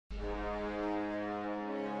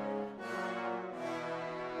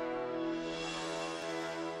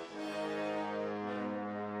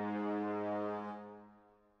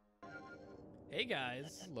Hey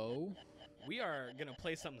guys, Hello. we are gonna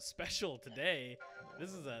play something special today. This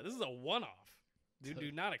is a one-off.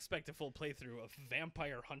 Do not expect a full playthrough of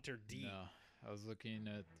Vampire Hunter D. No, I was looking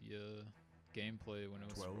at the gameplay when it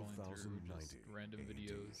was scrolling through just random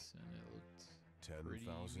videos, and it looked pretty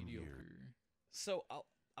mediocre. So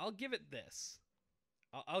I'll give it this.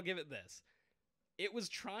 I'll give it this. It was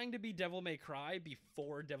trying to be Devil May Cry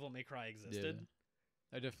before Devil May Cry existed.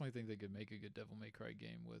 Yeah. I definitely think they could make a good Devil May Cry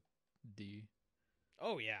game with D.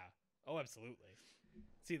 Oh yeah. Oh, absolutely.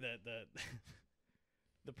 See the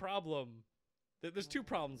problem. There's two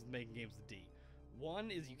problems with making games with D. One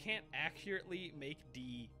is you can't accurately make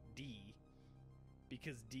D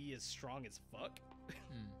because D is strong as fuck.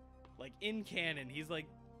 Like in canon, he's like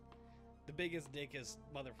the biggest dickest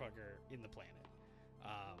motherfucker in the planet.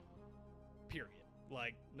 Period.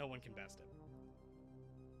 Like no one can best him.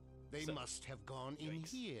 They must have gone in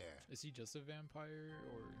here. Is he just a vampire,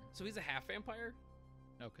 or? So he's a half vampire?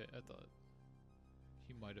 Okay, I thought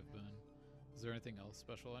he might have been. Is there anything else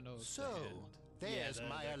special? I know. So there's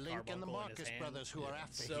Maya Link and the Marcus brothers who are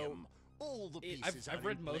after him. All the pieces I've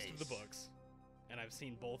read most of the books, and I've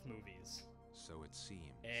seen both movies. So it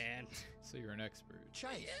seems. And so you're an expert.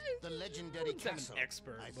 Chase, the legendary castle. I'm an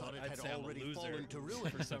expert. I thought it I'd had say I'm a already loser fallen to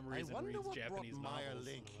ruin. for some reason. I wonder reads what Japanese brought Maya novels.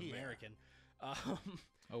 Link I'm here. American.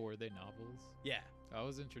 Oh, were they novels? Yeah. I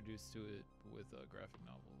was introduced to it with graphic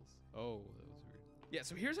novels. Oh, that was weird. Yeah.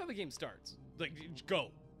 So here's how the game starts. Like,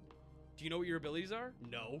 go. Do you know what your abilities are?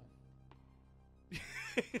 No.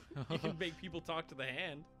 You can make people talk to the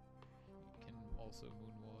hand. You can also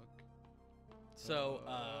moonwalk. So,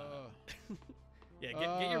 yeah,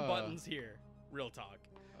 get your buttons here. Real talk.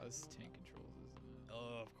 It's tank controls, isn't it?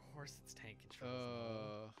 Oh, of course it's tank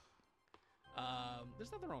controls.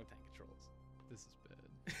 There's nothing wrong with tank controls. This is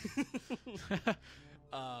bad.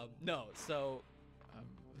 No, so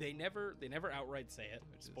they never outright say it.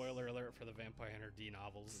 Spoiler alert for the Vampire Hunter D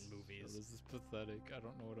novels and movies. So this is pathetic. I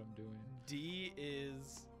don't know what I'm doing. D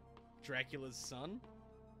is Dracula's son,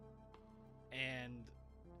 and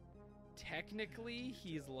technically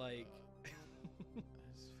he's like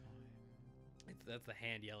That's fine. that's the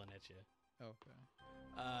hand yelling at you. Okay.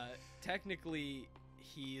 Technically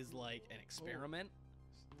he is like an experiment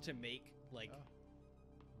to make like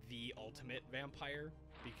the ultimate vampire,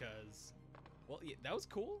 because well, yeah, that was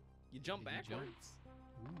cool. You jump backwards.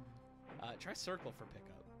 Try circle for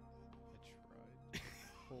pickup. I tried.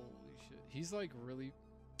 Holy shit. He's like really.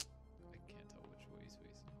 I can't tell which way he's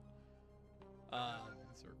facing.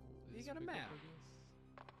 Circle. You got a map.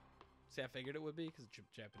 See, I figured it would be because it's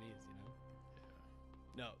Japanese, you know.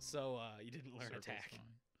 Yeah. No, so you didn't learn Circle's attack. fine.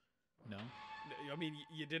 No. I mean,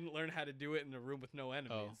 you didn't learn how to do it in a room with no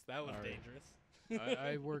enemies. That was all right. dangerous.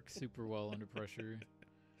 I work super well under pressure.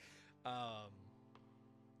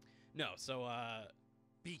 No, so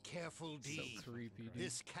Be careful, D. So creepy, dude.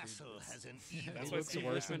 This castle has an evil. That's It why looks Steve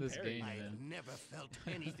worse in Lichtman this parried. game, I have man. never felt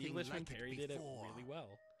Steve anything Lichtman like parried it it before. really well.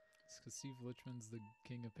 It's because Steve Lichtman's the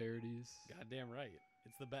king of parodies. Goddamn right.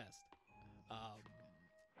 It's the best.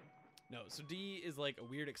 No, so D is like a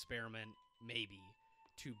weird experiment, maybe,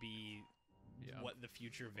 to be what the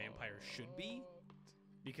future vampire should be.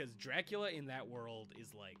 Because Dracula in that world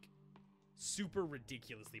is like super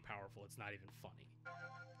ridiculously powerful. It's not even funny.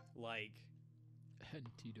 Like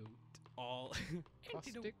Antidote. all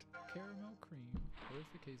Caustic caramel cream.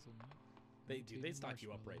 Perfect hazelnut. they stock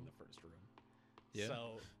you up right in the first room. Yeah.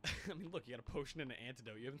 So, I mean, look, you got a potion and an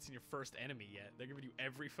antidote. You haven't seen your first enemy yet. They're giving you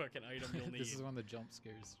every fucking item you'll need. This is when the jump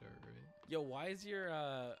scares start, right? Yo, why is your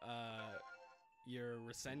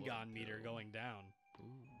Rasengan meter going down?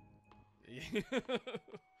 Ooh.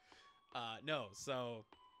 No, so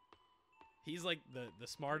he's like the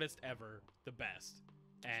smartest ever, the best.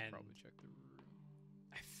 And Probably check the room.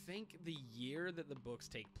 I think the year that the books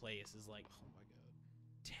take place is like Oh my god.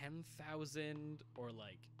 10,000 or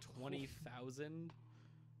like 20,000.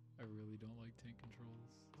 I really don't like tank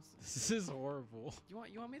controls. This is horrible.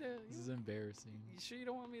 You want me to? This is embarrassing. You sure you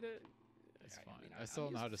don't want me to? It's I fine. mean, I still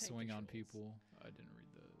I'm know how to used tank swing on controls. people. I didn't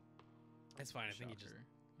read the. It's fine. I think you just shocker.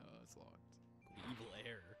 It's locked. evil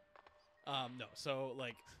air. No, so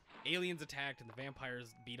like aliens attacked and the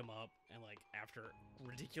vampires beat them up, and like after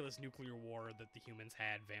ridiculous nuclear war that the humans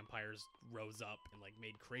had, vampires rose up and like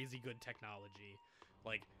made crazy good technology.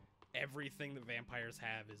 Like everything that vampires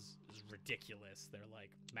have is ridiculous. They're like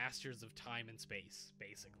masters of time and space,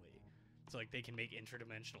 basically. So like they can make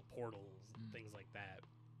interdimensional portals and things like that.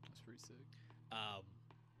 That's pretty sick.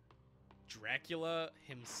 Dracula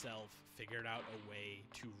himself figured out a way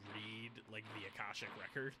to read like the Akashic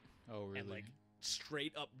record. Oh, really? And like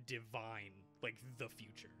straight up divine like the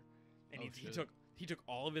future. And Oh, he shit. took he took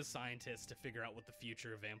all of his scientists to figure out what the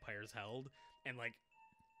future of vampires held, and like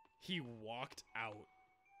he walked out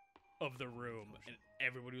of the room, and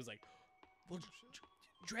everybody was like, "Well,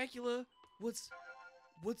 Dracula,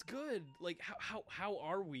 what's good? Like, how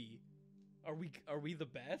are we? Are we the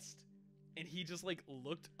best?" And he just like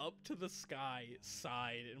looked up to the sky,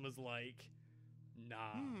 sighed, and was like,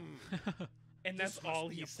 "Nah." And that's all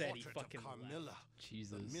he said. He fucking Carmilla, left.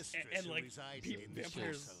 Jesus. And like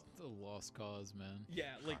vampires, it's a lost cause, man.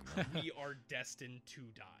 yeah, like we are destined to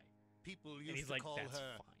die. People And used he's to like, call "That's her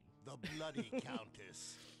fine." the Bloody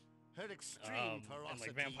Countess. Her extreme ferocity and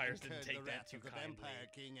like vampires didn't incurred take the that wrath too of the kindly. Vampire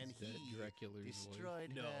King, and Is that he Dracula's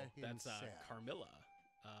destroyed No, her that's himself. Carmilla.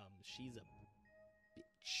 She's a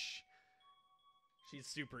bitch. She's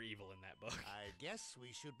super evil in that book. I guess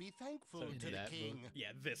we should be thankful So to in the that king. book?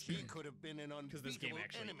 Yeah, this He could have been an because this game unbeatable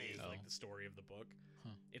actually enemy. is like the story of the book.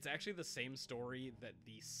 Huh. It's actually the same story that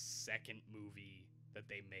the second movie that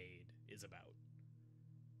they made is about,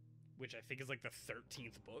 which I think is like the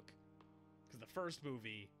 13th book. Because the first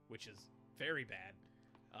movie, which is very bad,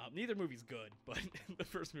 neither movie's good, but the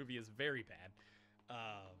first movie is very bad.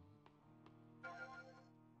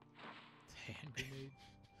 Hand grenade.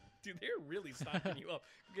 Dude, they're really stocking you up.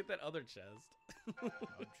 Get that other chest. I'm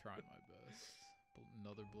trying my best.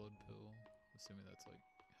 Another blood pill. Assuming that's like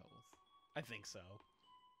health. I think so. Oh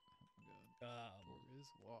my god. Door is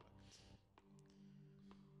locked.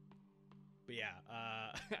 But yeah,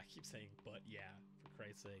 I keep saying, but yeah, for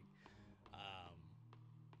Christ's sake.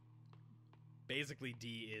 Basically,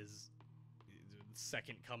 D is the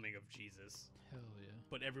second coming of Jesus, Hell yeah.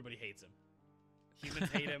 but everybody hates him. Humans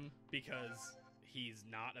hate him because he's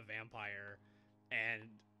not a vampire, and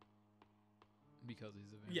Because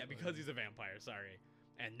he's a vampire. yeah, because he's a vampire. Sorry,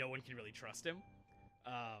 and no one can really trust him.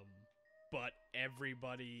 But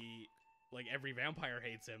everybody, like every vampire,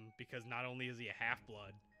 hates him because not only is he a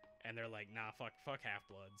half-blood, and they're like, nah, fuck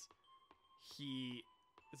half-bloods. He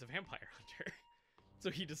is a vampire hunter. So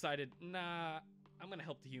he decided, nah, I'm gonna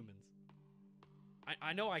help the humans.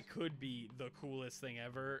 I know I could be the coolest thing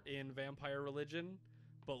ever in vampire religion,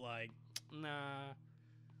 but like, nah.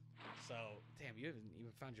 So, damn, you haven't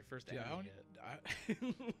even found your first enemy yet.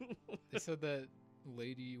 They said that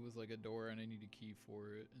lady was like a door and I need a key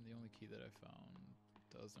for it, and the only key that I found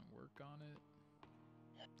doesn't work on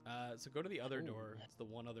it. So go to the other Ooh. door. It's the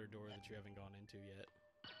one other door that you haven't gone into yet.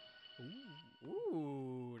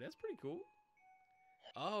 Ooh, that's pretty cool.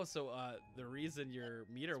 Oh, so the reason your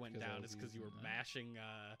meter went because I down was is because you were using that. mashing,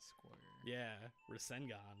 Square. yeah,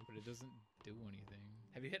 Rasengan. But it doesn't do anything.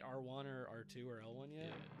 Have you hit R1 or R2 or L1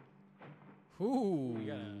 yet? Yeah. Ooh.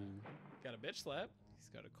 You got a bitch slap. He's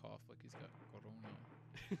got a cough like he's got corona.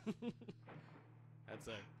 That's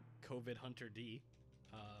a COVID Hunter D.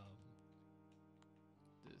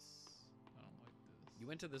 This. I don't like this. You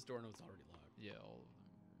went to this door and it was already locked. Yeah, all of them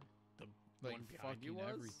were. The Like one behind you fucking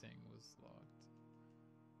was? everything was locked.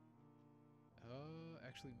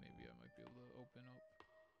 Actually, maybe I might be able to open up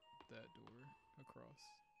that door across.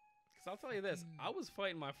 Because I'll tell you this, I was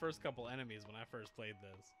fighting my first couple enemies when I first played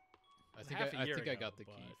this. I was think half a I year think I ago, got the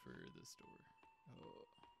key but- for this door.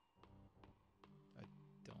 I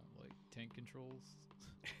don't like tank controls.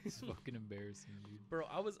 It's fucking embarrassing, dude. Bro,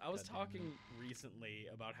 I was Goddamn talking recently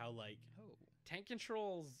about how like Oh, tank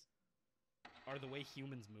controls are the way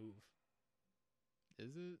humans move.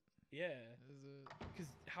 is it? Yeah. Is it? Because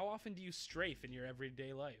how often do you strafe in your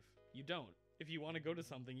everyday life? You don't. If you want to go to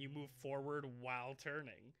something, you move forward while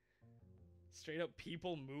turning. Straight up,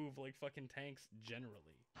 people move like fucking tanks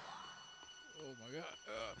generally. Oh my god.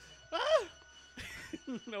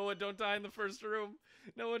 Noah, don't die in the first room.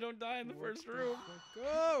 Noah, don't die in the first room.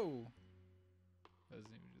 Go! That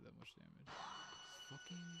doesn't even do that much damage.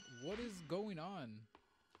 Fucking, what is going on?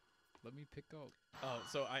 Let me pick up. Oh,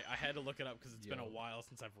 so I had to look it up because it's been a Yo. while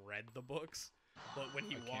since I've read the books. But when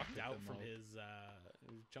he I can't walked pick out them from up. his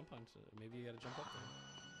jump onto, maybe you gotta jump up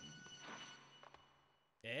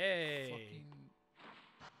there. Hey.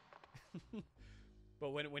 Fucking But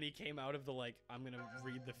when he came out of the like, I'm gonna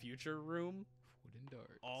read the future room, wooden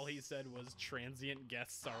darts. all he said was transient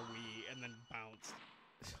guests are we, and then bounced.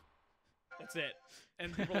 That's it.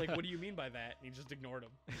 And people were like, what do you mean by that? And he just ignored him.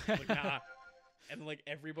 Like, nah. And like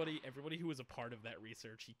everybody who was a part of that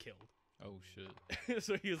research, he killed. Oh shit.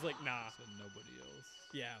 So he was like, nah. So nobody else.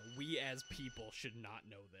 Yeah, we as people should not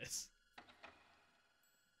know this.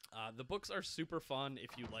 The books are super fun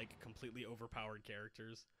if you like completely overpowered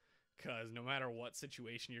characters, because no matter what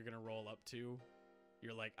situation you're gonna roll up to,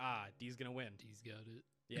 you're like, D's gonna win. D's got it.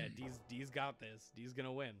 Yeah, D's got this. D's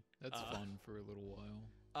gonna win. That's fun for a little while.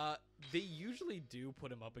 They usually do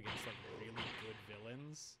put him up against like really good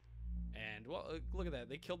villains, And, well, look at that.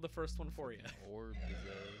 They killed the first one for you. Orb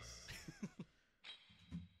possess.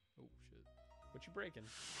 Oh, shit. What you breaking?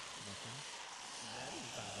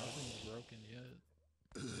 Nothing's broken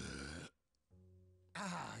yet.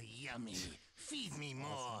 Ah, yummy. Feed me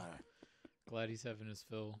more. Glad he's having his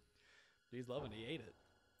fill. He's loving it. He ate it.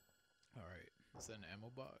 Alright. Is that an ammo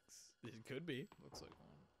box? It could be. Looks like one.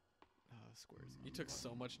 Squares. You took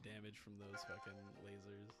so much damage from those fucking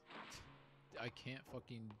lasers. I can't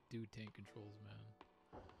fucking do tank controls, man.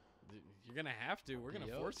 You're gonna have to. We're gonna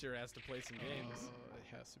force your ass to play some games. It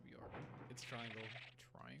has to be R. It's triangle.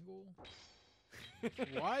 Triangle?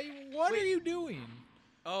 Why? What are you doing?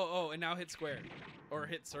 Oh, and now hit square. Or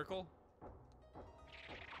hit circle.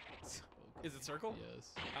 Okay. Is it circle?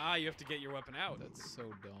 Yes. Ah, you have to get your weapon out. That's so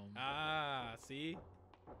dumb. Ah, see?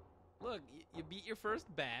 Look, you beat your first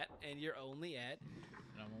bat, and you're only at...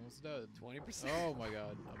 And I'm almost dead. 20%. Oh my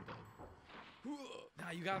god, I'm dead. Nah,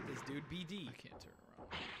 you got this, dude. BD. I can't turn around.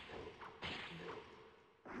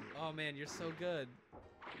 Oh man, you're so good.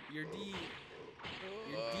 You're delightful.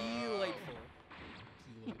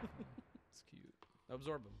 Delightful. It's cute.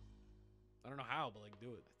 Absorb him. I don't know how, but like,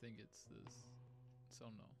 do it. I think it's this. So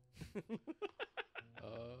no.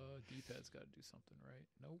 D-pad's got to do something, right?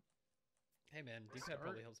 Nope. Hey man, D-pad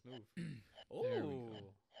probably helps move. There we go. I'm like,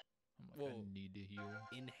 Whoa. I need to heal.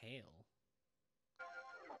 Inhale.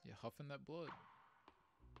 Yeah, huffing that blood.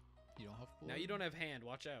 You don't huff blood? Now you don't have hand.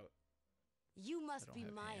 Watch out. You must don't be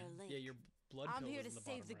have Maya hand. Link. Yeah, your blood I'm pill here is to in the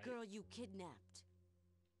save the bottom right, girl you kidnapped.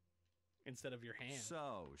 instead of your hand.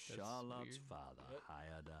 So, That's Charlotte's weird. father What?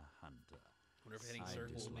 hired a hunter. Wonder if hitting I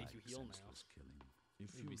circle will make dislike you heal now. senseless killing.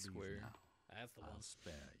 If Maybe you leave square. now, That's the one. I'll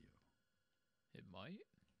spare you. It might?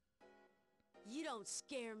 You don't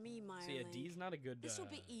scare me, Maya See, a Link. D's not a good. This will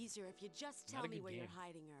be easier if you just not tell a me good where you're game.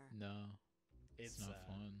 hiding her. No. It's not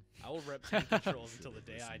fun. I will rep tank controls until the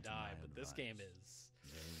day I Listen to die, my but this advice. game is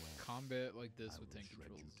Very well. Combat like this I with will tank shred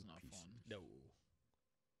controls you is to not pieces. fun. no.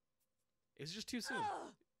 It's just too soon.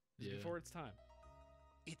 Ugh! It's Yeah. before its time.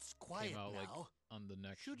 It's quiet Came out like now. on the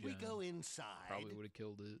next Should gen. we go inside? Probably would have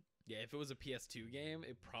killed it. Yeah, if it was a PS2 game,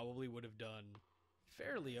 it probably would have done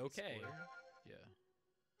fairly okay. Square? Yeah.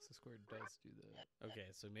 So Square does do that. Okay,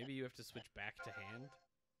 so maybe you have to switch back to hand.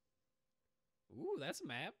 Ooh, that's a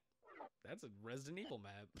map. That's a Resident Evil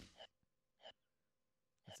map.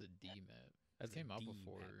 It's a D map. That's It came a out D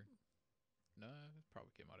before. map. No, it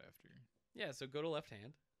probably came out after. Yeah, so go to left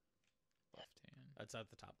hand. Left hand. That's at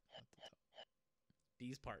the top. At the top.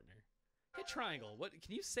 D's partner. Hit triangle. What?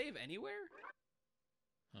 Can you save anywhere?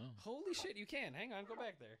 Oh. Holy shit, you can. Hang on, go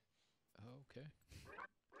back there. Oh, okay.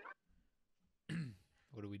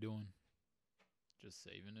 What are we doing? Just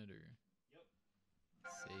saving it or? Yep.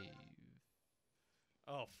 Save.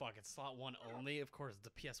 Oh fuck, it's slot 1 only. Of course, it's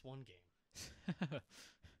a PS1 game.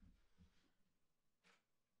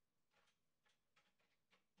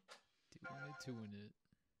 Doing it.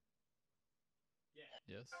 Yeah.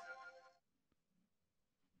 Yes.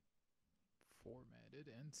 Formatted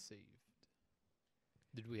and saved.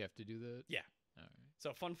 Did we have to do that? Yeah. All right.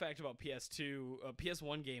 So, fun fact about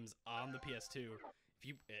PS1 games on the PS2. If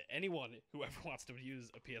you anyone who ever wants to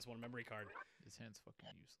use a PS1 memory card, This hand's fucking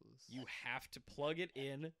useless. you have to plug it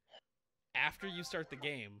in after you start the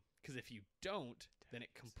game, because if you don't, then it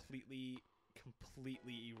completely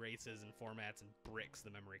erases and formats and bricks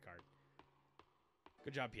the memory card.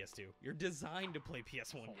 Good job, PS2. You're designed to play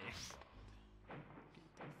PS1 games.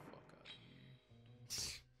 Get the fuck out of here.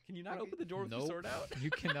 Can you not open the door with Nope. the sword out? You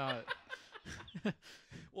cannot.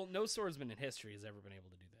 Well, no swordsman in history has ever been able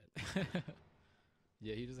to do that.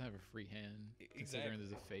 Yeah, he doesn't have a free hand. Considering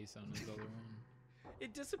there's a face on his other one.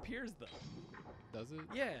 It disappears though. Does it?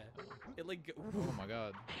 Yeah. Oh. It like. Oh my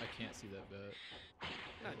god. I can't see that bet.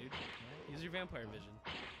 Nah, dude. Use your vampire vision.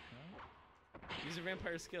 No? Use your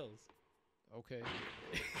vampire skills. Okay.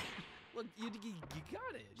 Look, you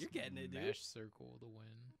got it. You're getting it, dude. Mash circle to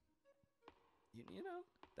win. You know,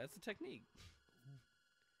 that's the technique.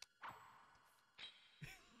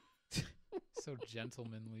 So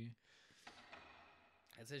gentlemanly.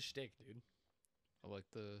 That's his shtick, dude. I like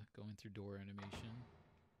the going through door animation.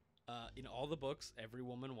 In all the books, every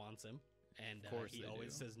woman wants him, and Of course he they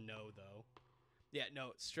always do. says no, though. Yeah,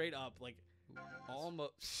 no, straight up, like Ooh, that's-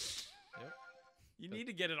 almost. Yep. You need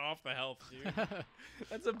to get it off the health, dude.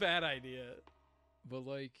 That's a bad idea. But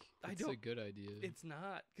like, I it's a don't- good idea. It's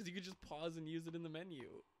not, because you could just pause and use it in the menu.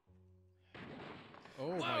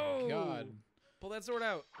 Oh Whoa! my god. Pull that sword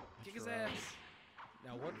out. Kick his Try. ass.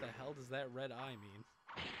 Now, what the hell does that red eye mean?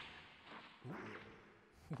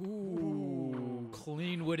 Ooh,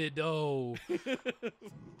 clean with it though. Dude,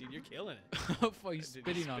 you're killing it. Fuck, he's Did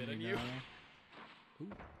he spitting on spit me on you? now. Ooh.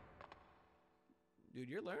 Dude,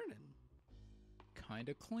 you're learning. Kind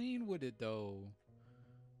of clean with it, though.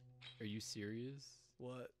 Are you serious?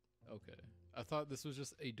 What? Okay. I thought this was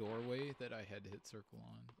just a doorway that I had to hit circle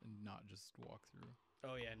on and not just walk through.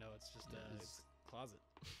 Oh, yeah, no, it's just it's a closet.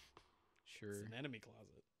 Sure. It's an enemy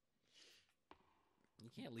closet. You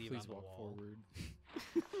can't leave Please on the walk wall. forward.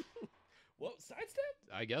 Whoa, sidestep?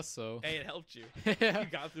 I guess so. Hey, it helped you. Yeah. You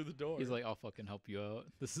got through the door. He's like, I'll fucking help you out.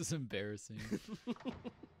 This is embarrassing.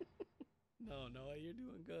 No, you're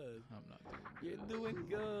doing good. I'm not doing You're doing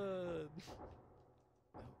good.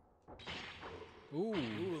 Ooh.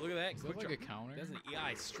 Ooh, look at that. Is Quick that like draw. a counter? That's an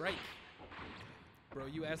EI strike. Bro,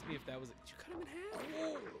 you asked me if that was... Did you cut him in half?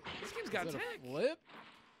 Whoa. This game's got Is that tech. a flip?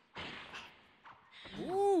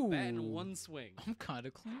 Ooh. Bat in one swing. I'm kind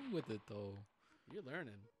of clean with it, though. You're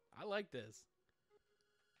learning. I like this.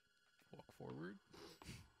 Walk forward.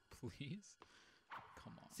 Please.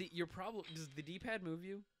 Come on. See, your problem... Does the D-pad move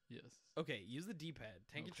you? Yes. Okay, use the D-pad.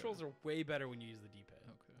 Tank Okay. controls are way better when you use the D-pad.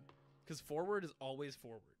 Okay. Because forward is always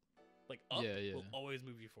forward. Like, up Yeah. will always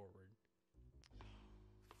move you forward.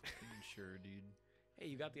 Sure, dude. Hey,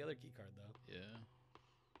 you got the other key card, though. Yeah.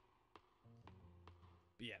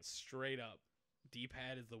 But yeah, straight up.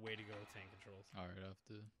 D-pad is the way to go with tank controls. All right, I have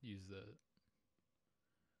to use that.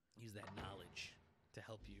 Use that knowledge to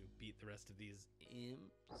help you beat the rest of these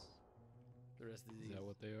imps. The rest of these Is that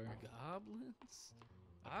what they are? goblins?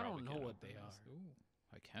 I don't know what they are. Ooh,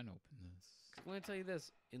 I can open this. I'm going to tell you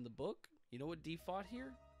this. In the book, you know what D fought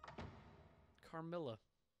here? Carmilla.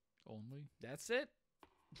 Only? That's it.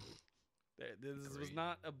 This was Great.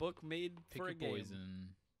 not a book made Pick for a your game. poison.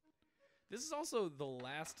 This is also the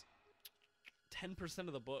last 10%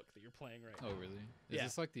 of the book that you're playing right now. Oh, really? Is Yeah.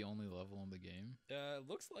 this like the only level in the game?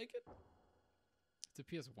 Looks like it. It's a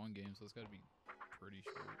PS1 game, so it's got to be pretty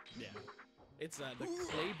short. Yeah. It's the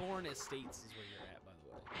Claiborne Estates is where you're at, by the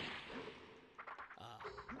way.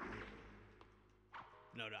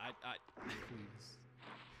 No, I Please.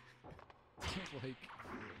 Like,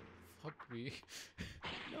 fuck me.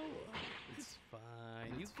 no, it's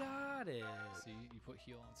fine. You got it. See, you put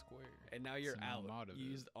heal on square. And now you're So now out. I'm out of You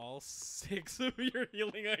it. used all 6 of your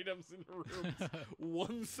healing items in rooms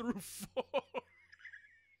 1 through 4.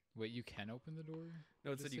 Wait, you can open the door?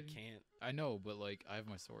 No, it The said you city? can't. I know, but like, I have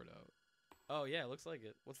my sword out. Oh yeah, it looks like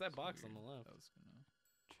it. What's that It's box weird. on the left? I was gonna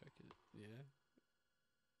check it. Yeah.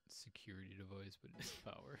 Security device, but it's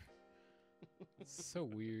power. It's so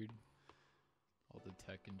weird. All the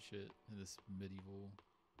tech and shit in this medieval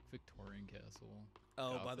Victorian castle.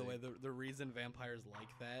 Oh, by the way, Gothic. the reason vampires like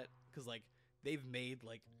that, because like they've made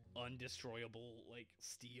like undestroyable like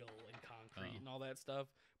steel and concrete Oh. and all that stuff,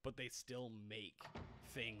 but they still make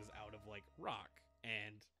things out of like rock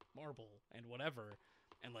and marble and whatever.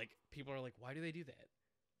 And like people are like, why do they do that?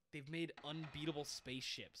 They've made unbeatable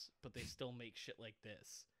spaceships, but they still make shit like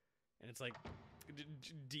this. And it's like,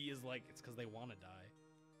 D is like, it's because they want to die.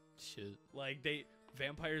 Shit. Like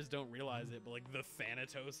vampires don't realize it, but like the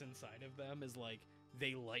Thanatos inside of them is like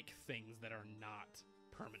they like things that are not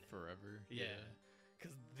permanent. Forever. Yeah,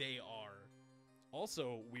 because they are.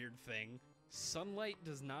 Also, weird thing: sunlight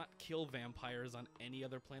does not kill vampires on any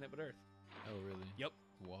other planet but Earth. Oh, really? Yep.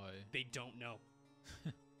 Why? They don't know.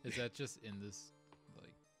 Is that just in this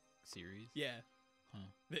like series? Yeah. Huh.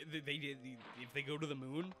 They if they go to the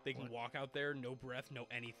moon, they can What? walk out there, no breath, no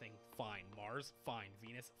anything. Fine. Mars, fine.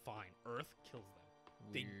 Venus, fine. Earth kills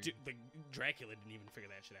them. Weird. The Dracula didn't even figure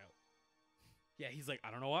that shit out. Yeah, he's like,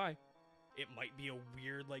 I don't know why. It might be a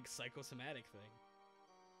weird like psychosomatic thing.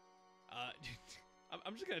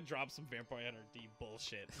 I'm just gonna drop some Vampire Hunter D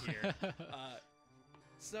bullshit here.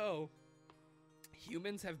 So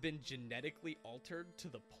humans have been genetically altered to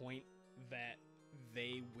the point that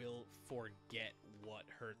they will forget what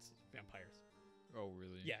hurts vampires. Oh,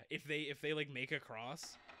 really? Yeah, if they like make a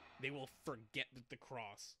cross, they will forget that the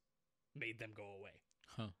cross made them go away.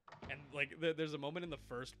 Huh. And like there's a moment in the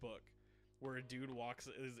first book where a dude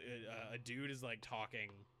is like talking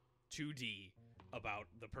to D about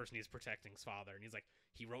the person he's protecting's father, and he's like,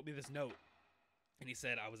 he wrote me this note, and he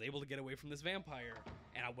said I was able to get away from this vampire,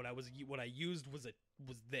 and what I used was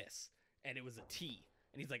this, and it was a T,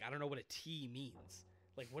 and he's like, I don't know what a T means.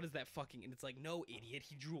 Like, what is that fucking? And it's like, no, idiot,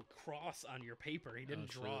 he drew a cross on your paper. He didn't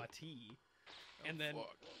draw a T. And then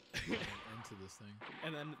into this thing.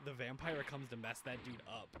 And then the vampire comes to mess that dude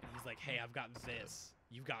up. And he's like, hey, I've got this.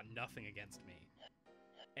 You've got nothing against me.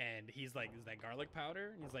 And he's like, is that garlic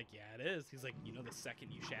powder? And he's like, yeah, it is. He's like, you know, the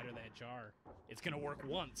second you shatter that jar, it's going to work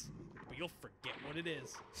once, but you'll forget what it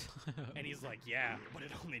is. And he's like, yeah, but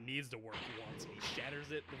it only needs to work once. And he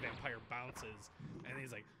shatters it. The vampire bounces. And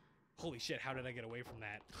he's like, holy shit, how did I get away from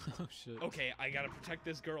that? Oh shit. Okay, I gotta protect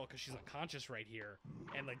this girl because she's unconscious right here.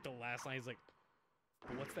 And like the last line is like,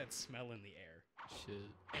 but what's that smell in the air? Shit.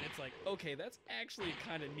 And it's like, okay, that's actually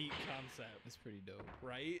kind of neat concept. That's pretty dope.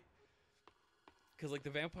 Right? Because like the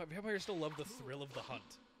vampires still love the thrill of the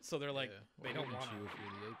hunt. So they're like, yeah. they don't want you to. if you're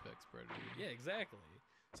the apex predator. Yeah, exactly.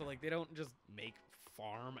 So like they don't just make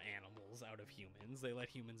farm animals out of humans. They let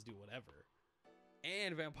humans do whatever.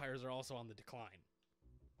 And vampires are also on the decline.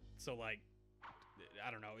 So like,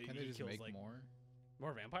 I don't know. Can they just kills, make like,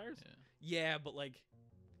 more vampires? Yeah. Yeah, but like,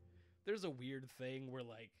 there's a weird thing where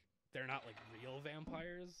like they're not like real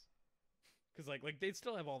vampires, because like they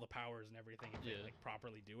still have all the powers and everything if they like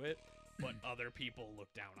properly do it, but other people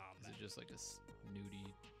look down on Is them. it just like a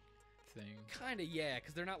snooty thing? Kind of, yeah,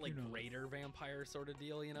 because they're not like greater vampire sort of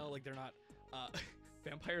deal, you know? Like they're not.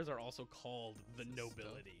 Vampires are also called the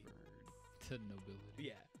nobility. The nobility.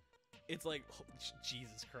 Yeah, it's like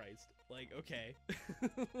Jesus Christ. Like okay,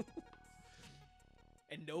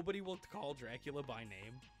 and nobody will call Dracula by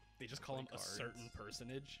name. They just call him a certain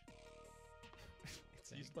personage.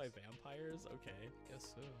 It's used by vampires? Okay.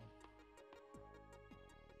 Guess so.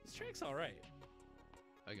 This track's alright.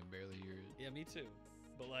 I can barely hear it. Yeah, me too.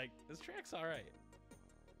 But like, this track's alright.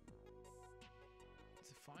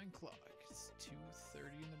 It's a fine clock. It's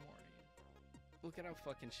 2:30 in the morning. Look at how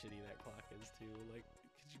fucking shitty that clock is too. Like,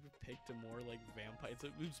 could you have picked a more like vampire? It's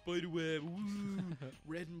like, ooh, spiderweb, woo,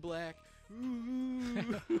 red and black, ooh. I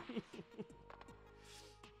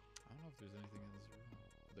don't know if there's anything in this room.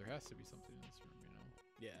 There has to be something in this room, you know?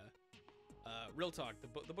 Yeah. Real talk,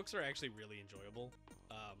 the books are actually really enjoyable.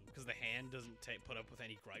 Because the hand doesn't put up with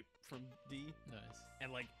any gripe from D. Nice.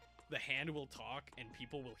 And like, the hand will talk and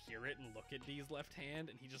people will hear it and look at D's left hand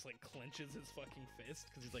and he just like clenches his fucking fist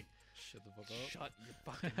because he's like, shut the fuck up. Shut your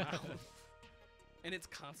fucking mouth. And it's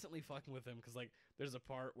constantly fucking with him because like there's a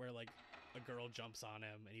part where like a girl jumps on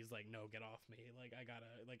him and he's like, no, get off me, like I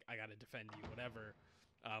gotta defend you, whatever,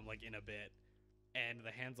 like in a bit. And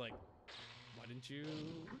the hand's like, why didn't you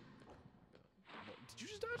did you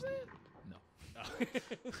just dodge that? No.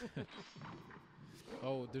 Oh.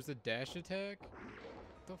 Oh, there's a dash attack?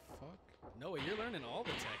 What the fuck? Noah, you're learning all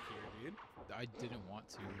the tech here, dude. I didn't want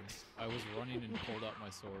to. I was running and pulled out my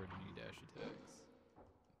sword and he dash attacks.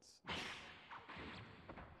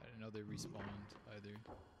 I didn't know they respawned either.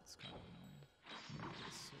 It's kind of annoying.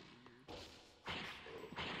 It's so weird.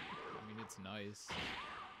 I mean, it's nice.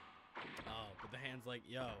 Oh, but the hand's like,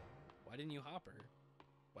 yo, why didn't you hop her?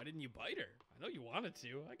 Why didn't you bite her? I know you wanted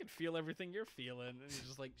to. I could feel everything you're feeling. And he's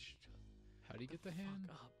just like, how do you get the hand?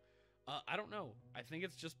 Fuck up. I don't know. I think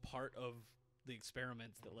it's just part of the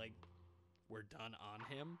experiments that like were done on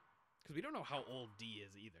him, because we don't know how old D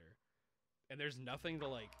is either, and there's nothing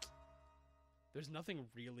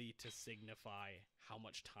really to signify how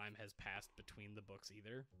much time has passed between the books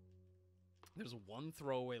either. There's one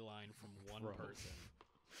throwaway line from one person.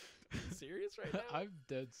 Serious right now? I'm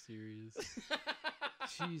dead serious.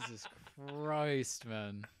 Jesus Christ,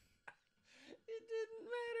 man. It didn't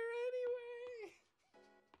matter anyway.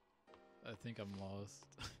 I think I'm lost.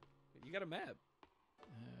 You got a map.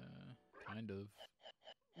 Kind of.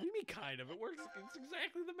 What do you mean kind of? It works. It's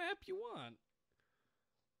exactly the map you want.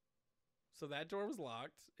 So that door was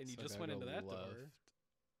locked, and you just went into that door.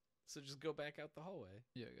 So just go back out the hallway.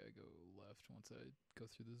 Yeah, I gotta go left once I go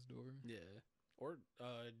through this door. Yeah. Or,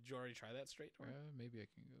 did you already try that straight door? Maybe I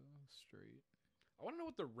can go straight. I want to know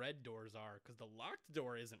what the red doors are, because the locked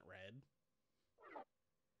door isn't red.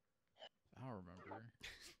 I don't remember.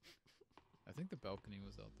 I think the balcony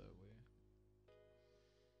was out that way.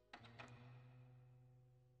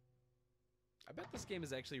 I bet this game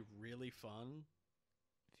is actually really fun.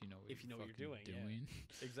 If you know what you're doing.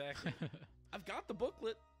 Yeah. Exactly. I've got the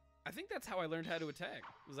booklet. I think that's how I learned how to attack,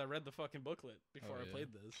 was I read the fucking booklet before I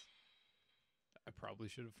played this. I probably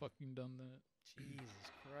should have fucking done that. Jesus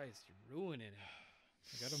Christ, you're ruining it.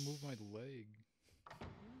 I gotta move my leg.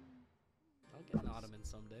 I'll get an ottoman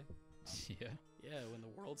someday. Yeah? Yeah, when the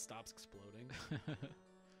world stops exploding.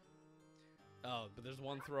 Oh, but there's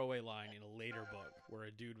one throwaway line in a later book where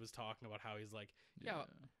a dude was talking about how he's like, yeah,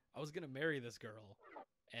 I was gonna marry this girl,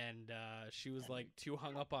 and she was like too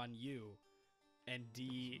hung up on you, and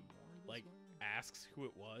D like asks who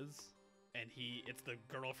it was, and it's the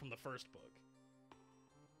girl from the first book,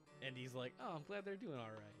 and he's like, oh, I'm glad they're doing all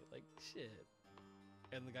right, like shit,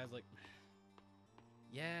 and the guy's like,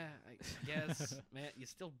 yeah, I guess, man, you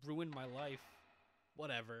still ruined my life,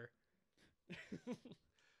 whatever.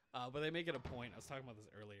 But they make it a point. I was talking about this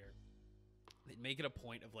earlier. They make it a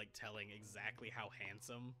point of like telling exactly how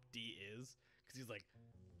handsome D is, because he's like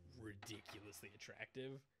ridiculously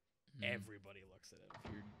attractive. Everybody looks at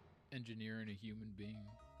him. engineering a human being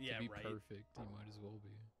Yeah, to be right. perfect. He might as well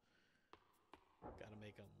be. Gotta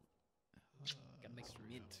make them. Gotta make 'em straight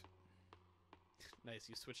mint. Nice.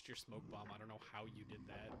 You switched your smoke bomb. I don't know how you did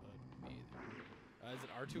that, but up. Me either. is it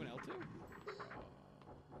R2 and L2?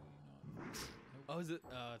 Nope. Oh, is it?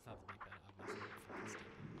 It's not the D-pad, obviously. Fucking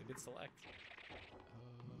stupid. We did select.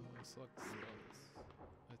 Select spells,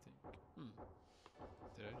 I think.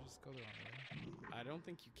 Did I just go the wrong way? I don't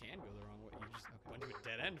think you can go the wrong way. You just Okay. went to a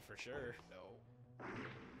dead end for sure. No.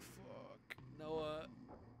 Fuck. Noah.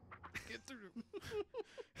 Get through.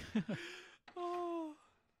 Oh.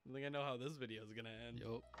 I think I know how this video is gonna end.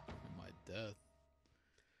 Yup. My death.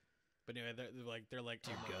 But anyway, they're like,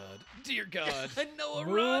 Dear oh, God. Dear God. Noah,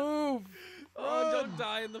 run! Move! Oh, Run! don't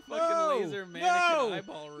die in the fucking No! laser mannequin No!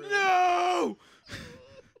 eyeball room. No!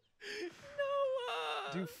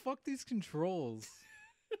 Noah! Dude, fuck these controls.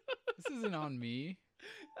 This isn't on me.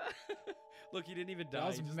 Look, he didn't even die. I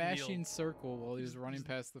was he just mashing kneeled. circle while he was just- running just-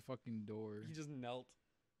 past the fucking door. He just knelt.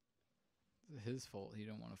 It's his fault he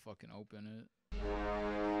didn't want to fucking open it.